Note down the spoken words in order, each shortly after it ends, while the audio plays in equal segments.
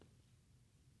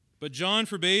But John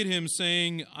forbade him,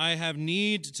 saying, I have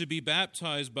need to be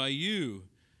baptized by you,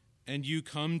 and you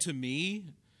come to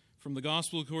me? From the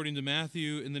Gospel according to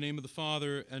Matthew, in the name of the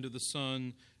Father, and of the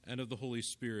Son, and of the Holy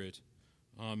Spirit.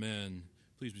 Amen.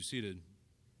 Please be seated.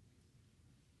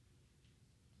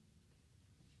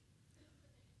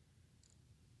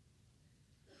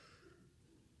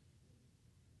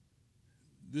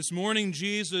 This morning,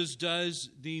 Jesus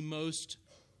does the most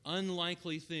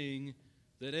unlikely thing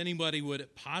that anybody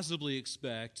would possibly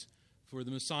expect for the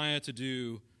Messiah to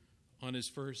do on his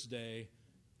first day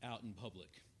out in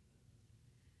public.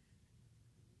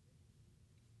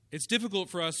 It's difficult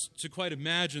for us to quite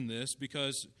imagine this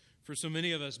because for so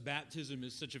many of us, baptism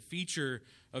is such a feature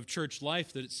of church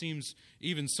life that it seems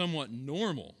even somewhat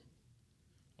normal,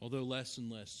 although less and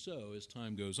less so as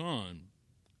time goes on.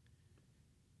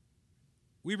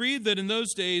 We read that in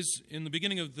those days, in the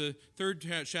beginning of the third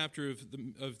chapter of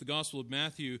the Gospel of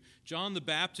Matthew, John the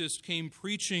Baptist came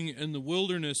preaching in the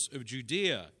wilderness of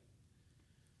Judea.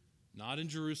 Not in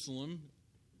Jerusalem,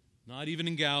 not even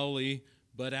in Galilee,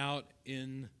 but out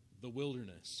in the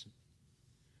wilderness.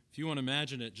 If you want to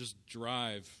imagine it, just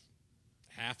drive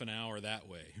half an hour that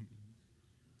way.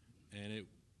 And it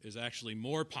is actually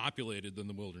more populated than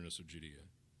the wilderness of Judea.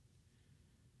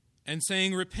 And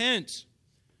saying, repent,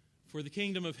 for the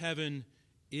kingdom of heaven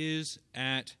is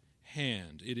at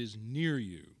hand. It is near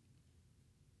you.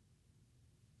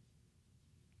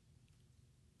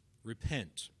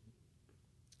 Repent.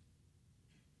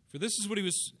 For this is what he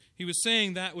was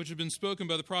saying, that which had been spoken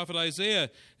by the prophet Isaiah,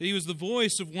 that he was the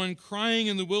voice of one crying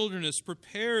in the wilderness,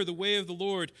 prepare the way of the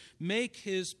Lord, make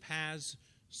his paths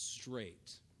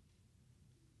straight.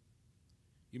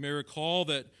 You may recall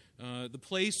that the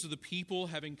place of the people,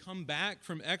 having come back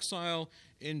from exile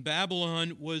in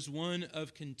Babylon, was one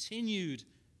of continued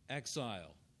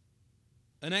exile.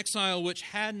 An exile which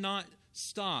had not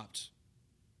stopped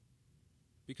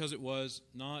because it was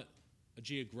not a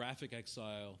geographic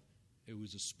exile, it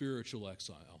was a spiritual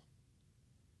exile.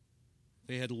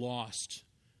 They had lost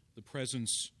the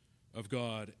presence of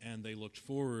God and they looked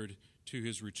forward to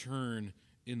his return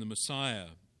in the Messiah.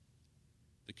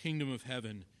 The kingdom of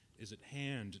heaven is at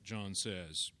hand, John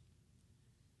says.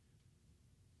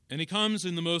 And he comes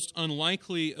in the most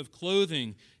unlikely of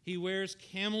clothing. He wears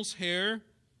camel's hair,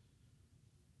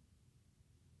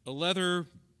 a leather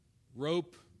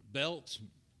rope belt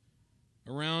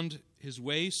around his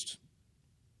waist,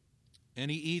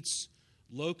 and he eats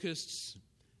locusts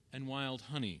and wild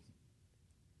honey.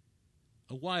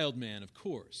 A wild man, of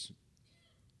course.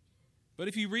 But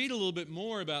if you read a little bit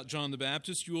more about John the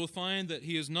Baptist, you will find that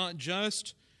he is not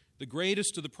just the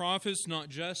greatest of the prophets, not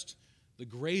just the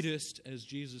greatest, as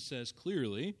Jesus says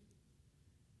clearly,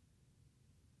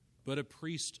 but a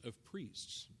priest of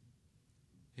priests.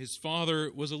 His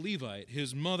father was a Levite.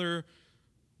 His mother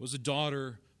was a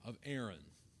daughter of Aaron.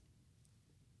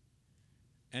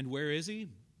 And where is he?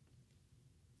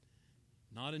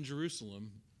 Not in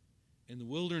Jerusalem, in the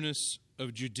wilderness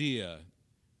of Judea,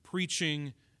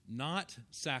 preaching not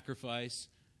sacrifice,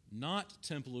 not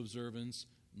temple observance,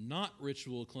 not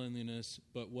ritual cleanliness,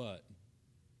 but what?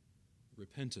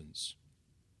 Repentance.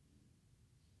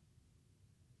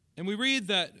 And we read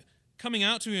that coming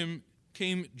out to him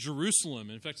came Jerusalem.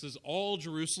 In fact, it says all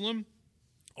Jerusalem,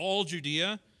 all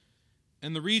Judea,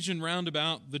 and the region round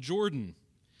about the Jordan.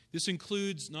 This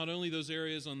includes not only those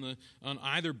areas on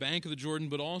either bank of the Jordan,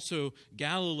 but also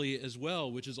Galilee as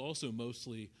well, which is also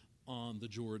mostly on the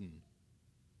Jordan.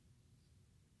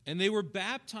 And they were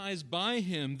baptized by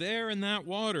him there in that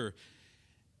water.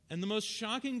 And the most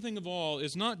shocking thing of all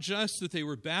is not just that they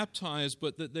were baptized,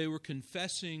 but that they were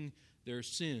confessing their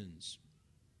sins.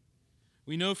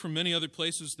 We know from many other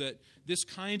places that this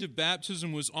kind of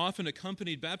baptism was often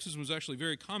accompanied. Baptism was actually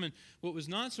very common. What was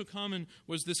not so common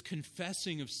was this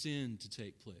confessing of sin to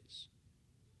take place.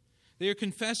 They are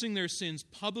confessing their sins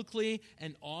publicly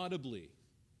and audibly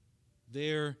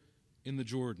there in the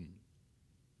Jordan.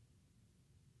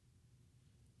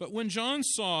 But when John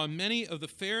saw many of the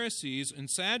Pharisees and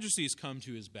Sadducees come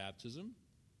to his baptism,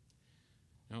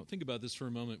 now think about this for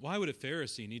a moment. Why would a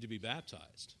Pharisee need to be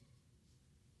baptized?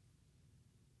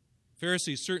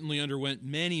 Pharisees certainly underwent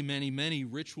many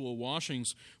ritual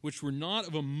washings, which were not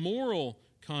of a moral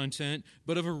content,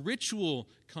 but of a ritual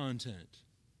content.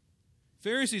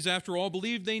 Pharisees, after all,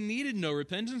 believed they needed no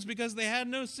repentance because they had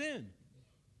no sin,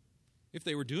 if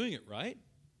they were doing it right.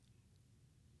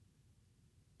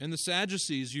 And the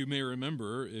Sadducees, you may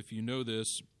remember, if you know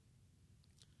this,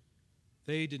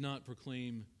 they did not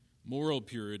proclaim moral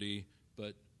purity,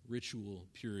 but ritual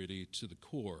purity to the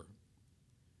core.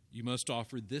 You must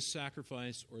offer this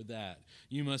sacrifice or that.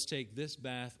 You must take this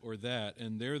bath or that.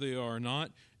 And there they are,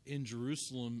 not in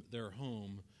Jerusalem, their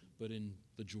home, but in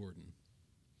the Jordan.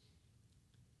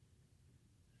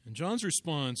 And John's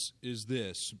response is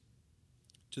this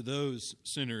to those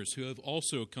sinners who have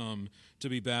also come to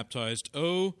be baptized.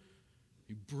 "O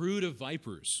you brood of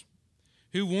vipers,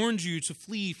 who warned you to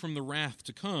flee from the wrath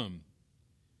to come?"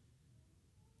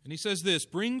 And he says this,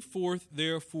 "Bring forth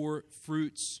therefore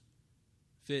fruits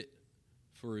fit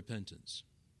for repentance."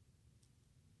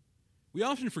 We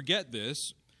often forget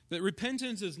this, that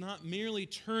repentance is not merely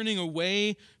turning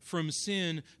away from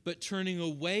sin, but turning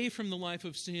away from the life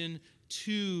of sin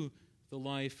to the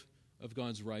life of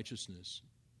God's righteousness,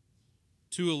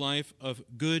 to a life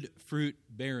of good fruit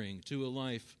bearing, to a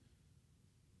life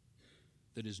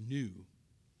that is new.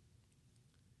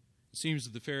 It seems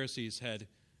that the Pharisees had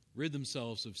rid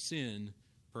themselves of sin,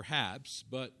 perhaps,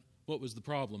 but what was the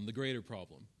problem, the greater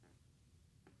problem?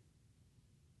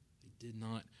 They did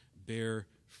not bear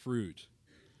fruit.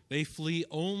 They flee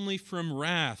only from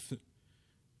wrath,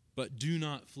 but do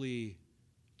not flee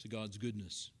to God's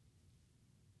goodness.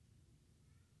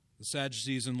 The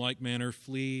Sadducees, in like manner,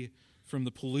 flee from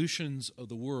the pollutions of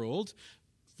the world,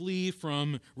 flee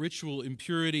from ritual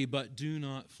impurity, but do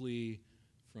not flee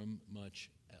from much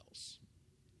else.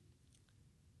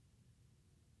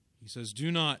 He says,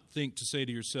 "Do not think to say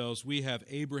to yourselves, 'We have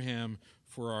Abraham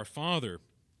for our father.'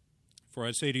 For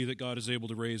I say to you that God is able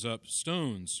to raise up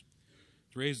stones,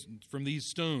 from these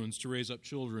stones to raise up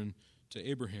children to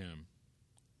Abraham."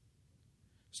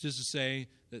 This is to say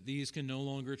that these can no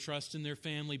longer trust in their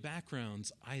family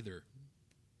backgrounds either.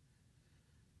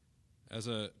 As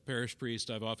a parish priest,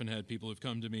 I've often had people who've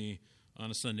come to me on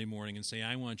a Sunday morning and say,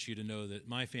 "I want you to know that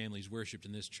my family's worshiped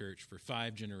in this church for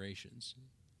 5 generations.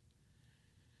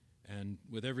 And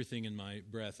with everything in my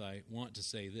breath, I want to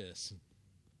say this.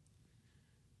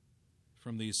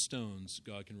 From these stones,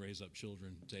 God can raise up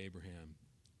children to Abraham."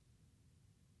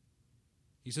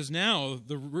 He says, "Now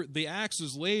the axe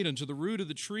is laid unto the root of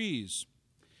the trees.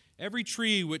 Every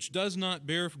tree which does not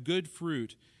bear good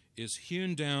fruit is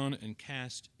hewn down and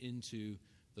cast into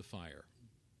the fire."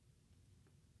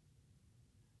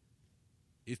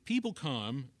 If people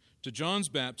come to John's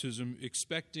baptism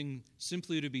expecting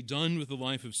simply to be done with the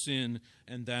life of sin,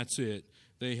 and that's it,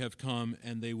 they have come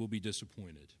and they will be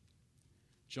disappointed.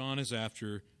 John is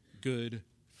after good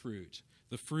fruit,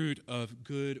 the fruit of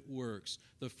good works,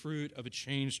 the fruit of a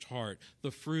changed heart,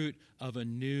 the fruit of a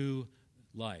new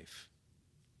life.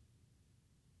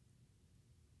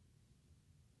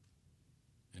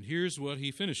 And here's what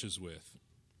he finishes with.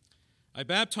 "I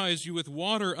baptize you with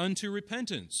water unto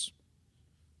repentance."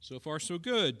 So far, so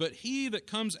good. "But he that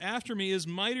comes after me is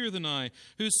mightier than I,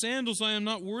 whose sandals I am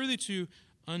not worthy to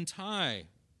untie.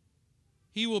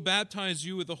 He will baptize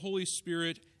you with the Holy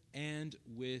Spirit and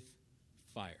with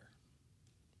fire."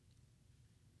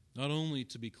 Not only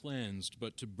to be cleansed,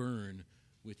 but to burn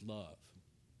with love.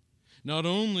 Not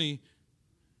only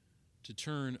to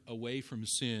turn away from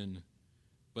sin,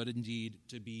 but indeed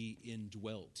to be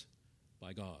indwelt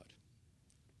by God.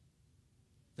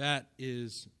 That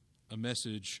is a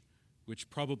message which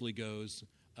probably goes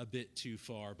a bit too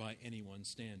far by anyone's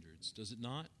standards, does it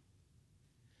not?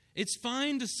 It's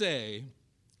fine to say,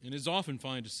 and it's often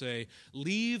fine to say,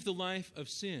 leave the life of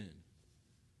sin.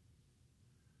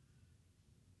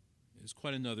 It's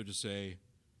quite another to say,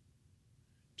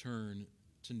 turn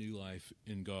to new life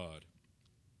in God.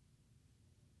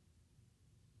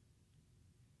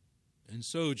 And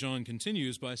so John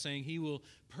continues by saying he will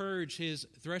purge his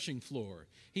threshing floor.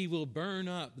 He will burn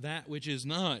up that which is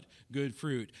not good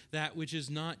fruit, that which is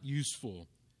not useful.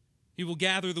 He will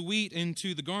gather the wheat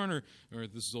into the garner, or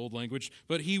this is old language,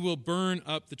 but he will burn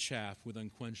up the chaff with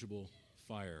unquenchable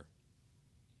fire.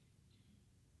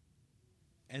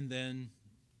 And then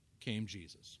came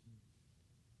Jesus.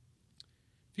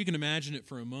 If you can imagine it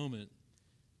for a moment,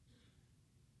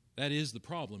 that is the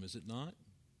problem, is it not?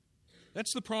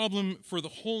 That's the problem for the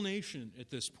whole nation at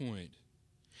this point.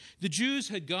 The Jews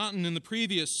had gotten in the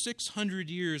previous 600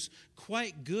 years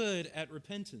quite good at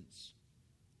repentance,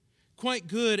 quite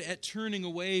good at turning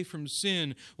away from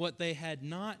sin. What they had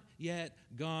not yet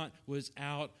got was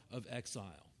out of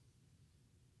exile.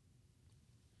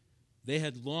 They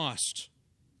had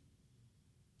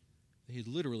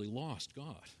literally lost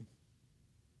God.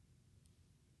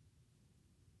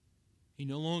 He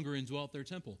no longer indwelt their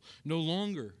temple, no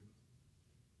longer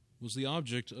was the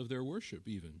object of their worship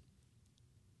even.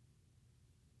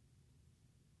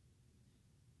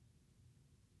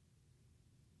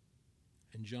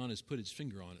 And John has put his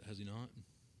finger on it, has he not?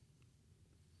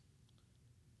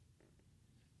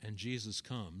 And Jesus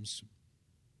comes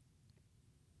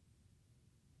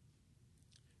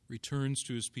returns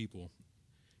to his people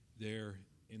there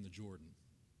in the Jordan.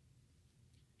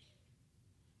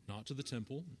 Not to the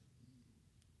temple,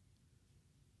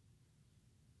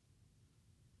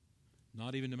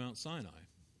 not even to Mount Sinai,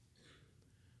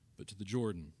 but to the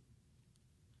Jordan,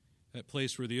 that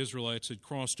place where the Israelites had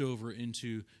crossed over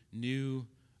into new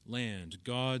land,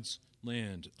 God's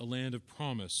land, a land of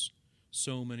promise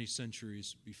so many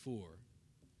centuries before.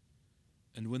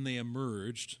 And when they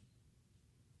emerged,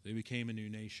 they became a new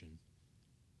nation.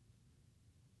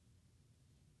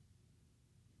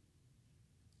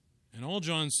 And all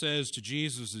John says to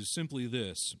Jesus is simply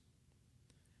this: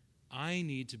 I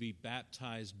need to be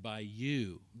baptized by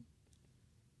you,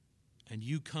 and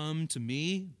you come to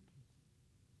me?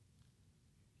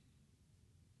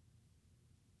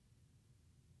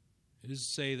 It is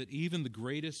to say that even the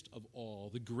greatest of all,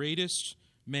 the greatest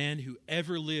man who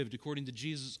ever lived, according to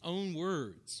Jesus' own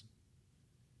words,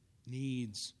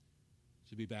 needs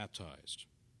to be baptized,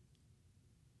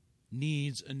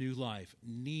 needs a new life,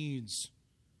 needs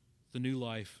the new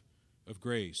life of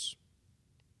grace.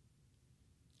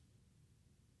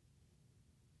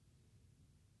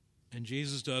 And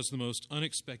Jesus does the most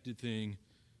unexpected thing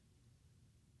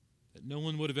that no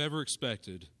one would have ever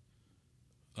expected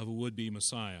of a would-be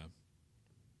Messiah.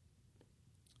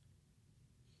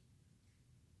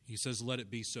 He says, let it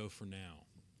be so for now,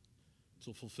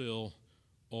 to fulfill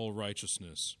all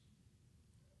righteousness.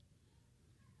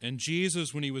 And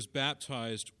Jesus, when he was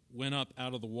baptized, went up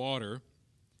out of the water,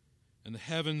 and the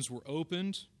heavens were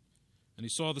opened, and he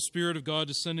saw the Spirit of God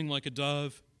descending like a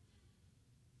dove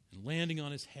and landing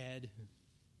on his head,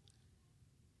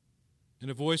 and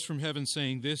a voice from heaven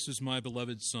saying, "This is my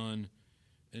beloved Son,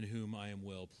 in whom I am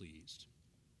well pleased."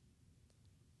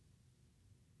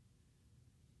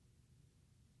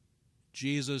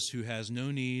 Jesus, who has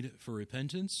no need for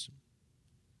repentance,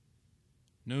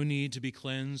 no need to be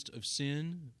cleansed of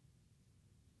sin,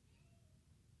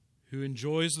 who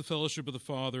enjoys the fellowship of the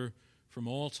Father from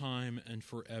all time and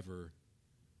forever,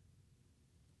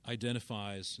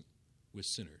 identifies with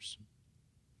sinners.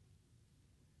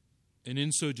 And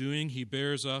in so doing, he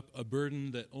bears up a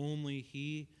burden that only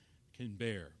he can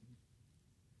bear.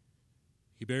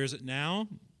 He bears it now,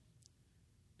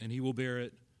 and he will bear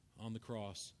it on the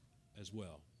cross as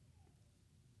well.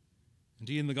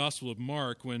 Indeed, in the Gospel of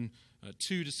Mark, when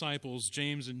two disciples,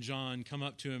 James and John, come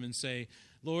up to him and say,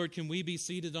 "Lord, can we be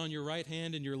seated on your right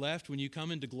hand and your left when you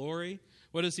come into glory?"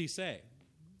 What does he say?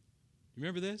 You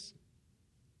remember this?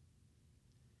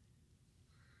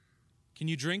 Can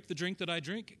you drink the drink that I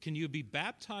drink? Can you be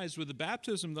baptized with the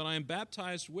baptism that I am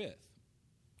baptized with?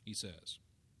 He says.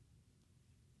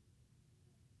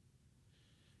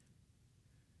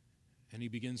 And he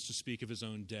begins to speak of his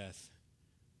own death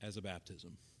as a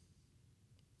baptism.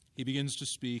 He begins to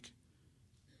speak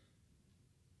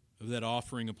of that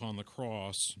offering upon the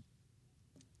cross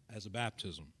as a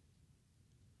baptism.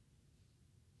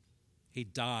 He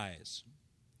dies.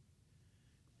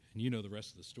 And you know the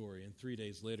rest of the story. And 3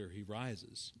 days later, he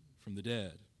rises from the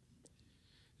dead.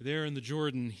 There in the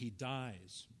Jordan, he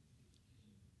dies.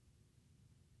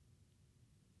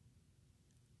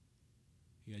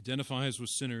 He identifies with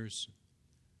sinners,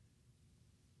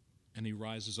 and he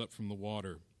rises up from the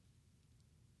water.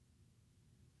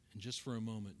 And just for a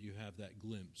moment, you have that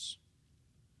glimpse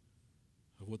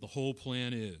of what the whole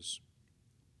plan is.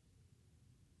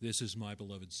 This is my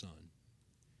beloved Son,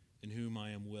 in whom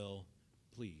I am well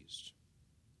pleased.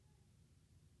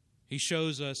 He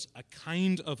shows us a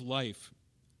kind of life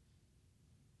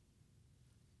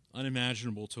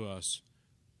unimaginable to us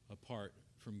apart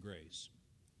from grace.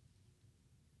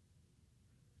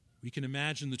 We can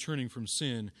imagine the turning from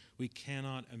sin. We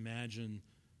cannot even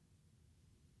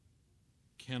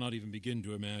begin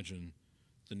to imagine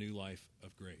the new life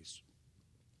of grace.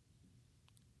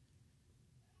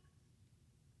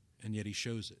 And yet he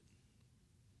shows it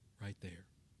right there.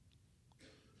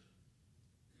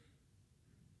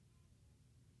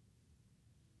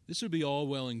 This would be all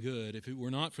well and good if it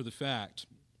were not for the fact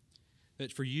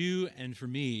that for you and for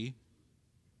me,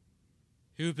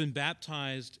 who have been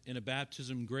baptized in a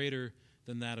baptism greater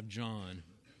than that of John,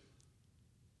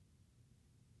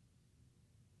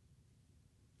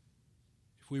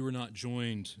 if we were not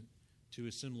joined to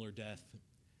a similar death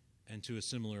and to a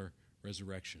similar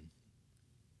resurrection.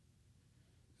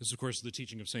 This is, of course, the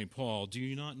teaching of St. Paul. Do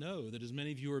you not know that as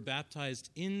many of you are baptized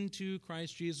into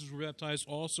Christ Jesus were baptized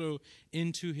also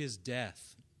into his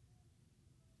death?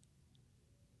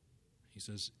 He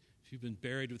says, if you've been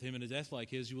buried with him in a death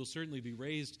like his, you will certainly be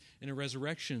raised in a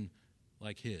resurrection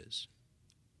like his.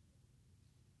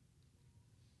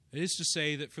 It is to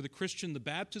say that for the Christian, the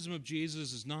baptism of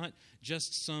Jesus is not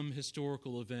just some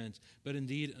historical event, but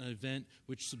indeed an event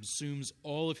which subsumes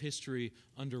all of history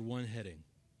under one heading,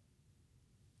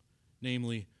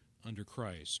 namely, under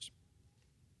Christ.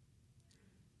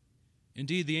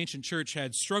 Indeed, the ancient church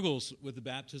had struggles with the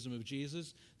baptism of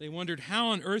Jesus. They wondered, how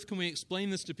on earth can we explain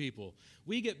this to people?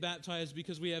 We get baptized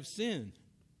because we have sin.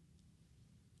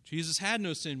 Jesus had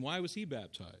no sin. Why was he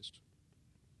baptized?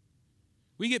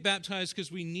 We get baptized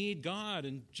because we need God,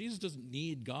 and Jesus doesn't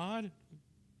need God.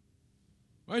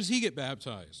 Why does he get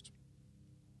baptized?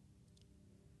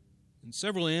 And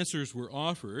several answers were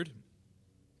offered,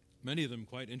 many of them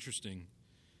quite interesting.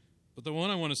 But the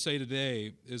one I want to say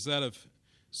today is that of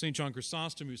St. John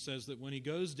Chrysostom, who says that when he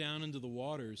goes down into the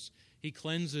waters, he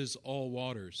cleanses all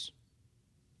waters.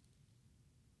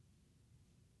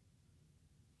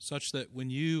 Such that when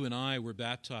you and I were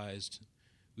baptized,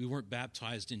 we weren't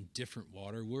baptized in different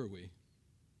water, were we?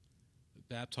 But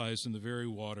baptized in the very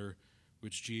water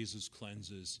which Jesus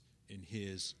cleanses in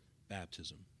his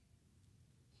baptism.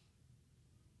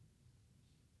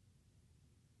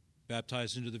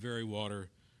 Baptized into the very water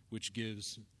which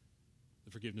gives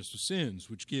the forgiveness of sins,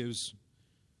 which gives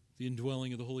the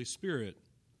indwelling of the Holy Spirit.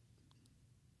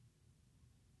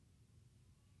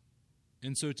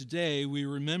 And so today we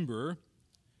remember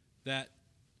that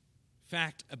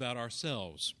fact about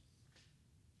ourselves,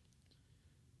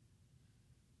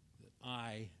 that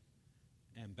I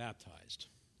am baptized,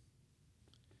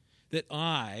 that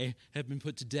I have been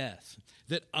put to death,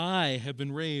 that I have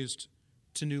been raised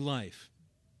to new life.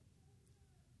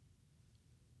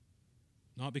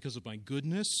 Not because of my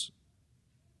goodness,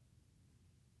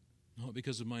 not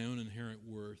because of my own inherent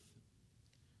worth,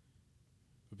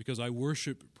 but because I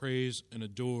worship, praise, and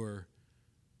adore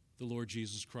the Lord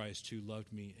Jesus Christ, who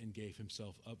loved me and gave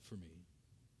himself up for me.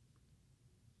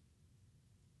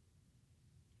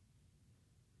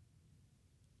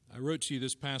 I wrote to you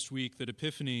this past week that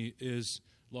Epiphany is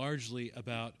largely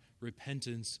about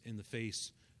repentance in the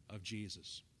face of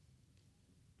Jesus.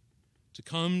 To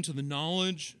come to the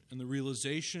knowledge and the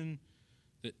realization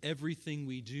that everything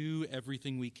we do,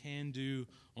 everything we can do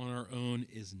on our own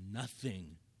is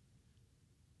nothing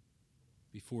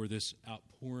before this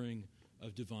outpouring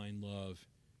of divine love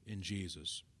in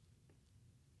Jesus.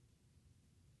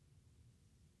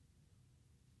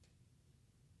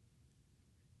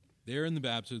 There in the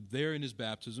baptism, there in his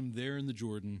baptism, there in the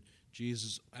Jordan,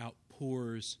 Jesus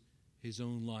outpours his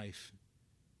own life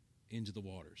into the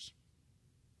waters.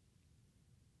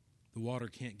 The water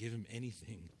can't give him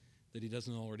anything that he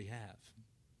doesn't already have.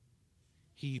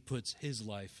 He puts his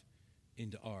life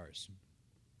into ours.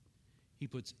 He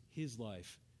puts his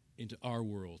life into our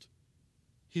world,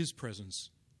 his presence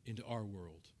into our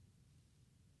world,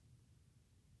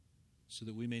 so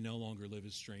that we may no longer live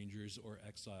as strangers or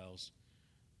exiles,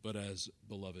 but as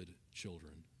beloved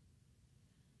children.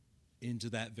 Into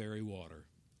that very water,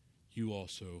 you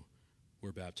also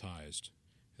were baptized.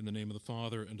 In the name of the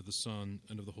Father, and of the Son,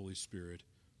 and of the Holy Spirit.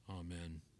 Amen.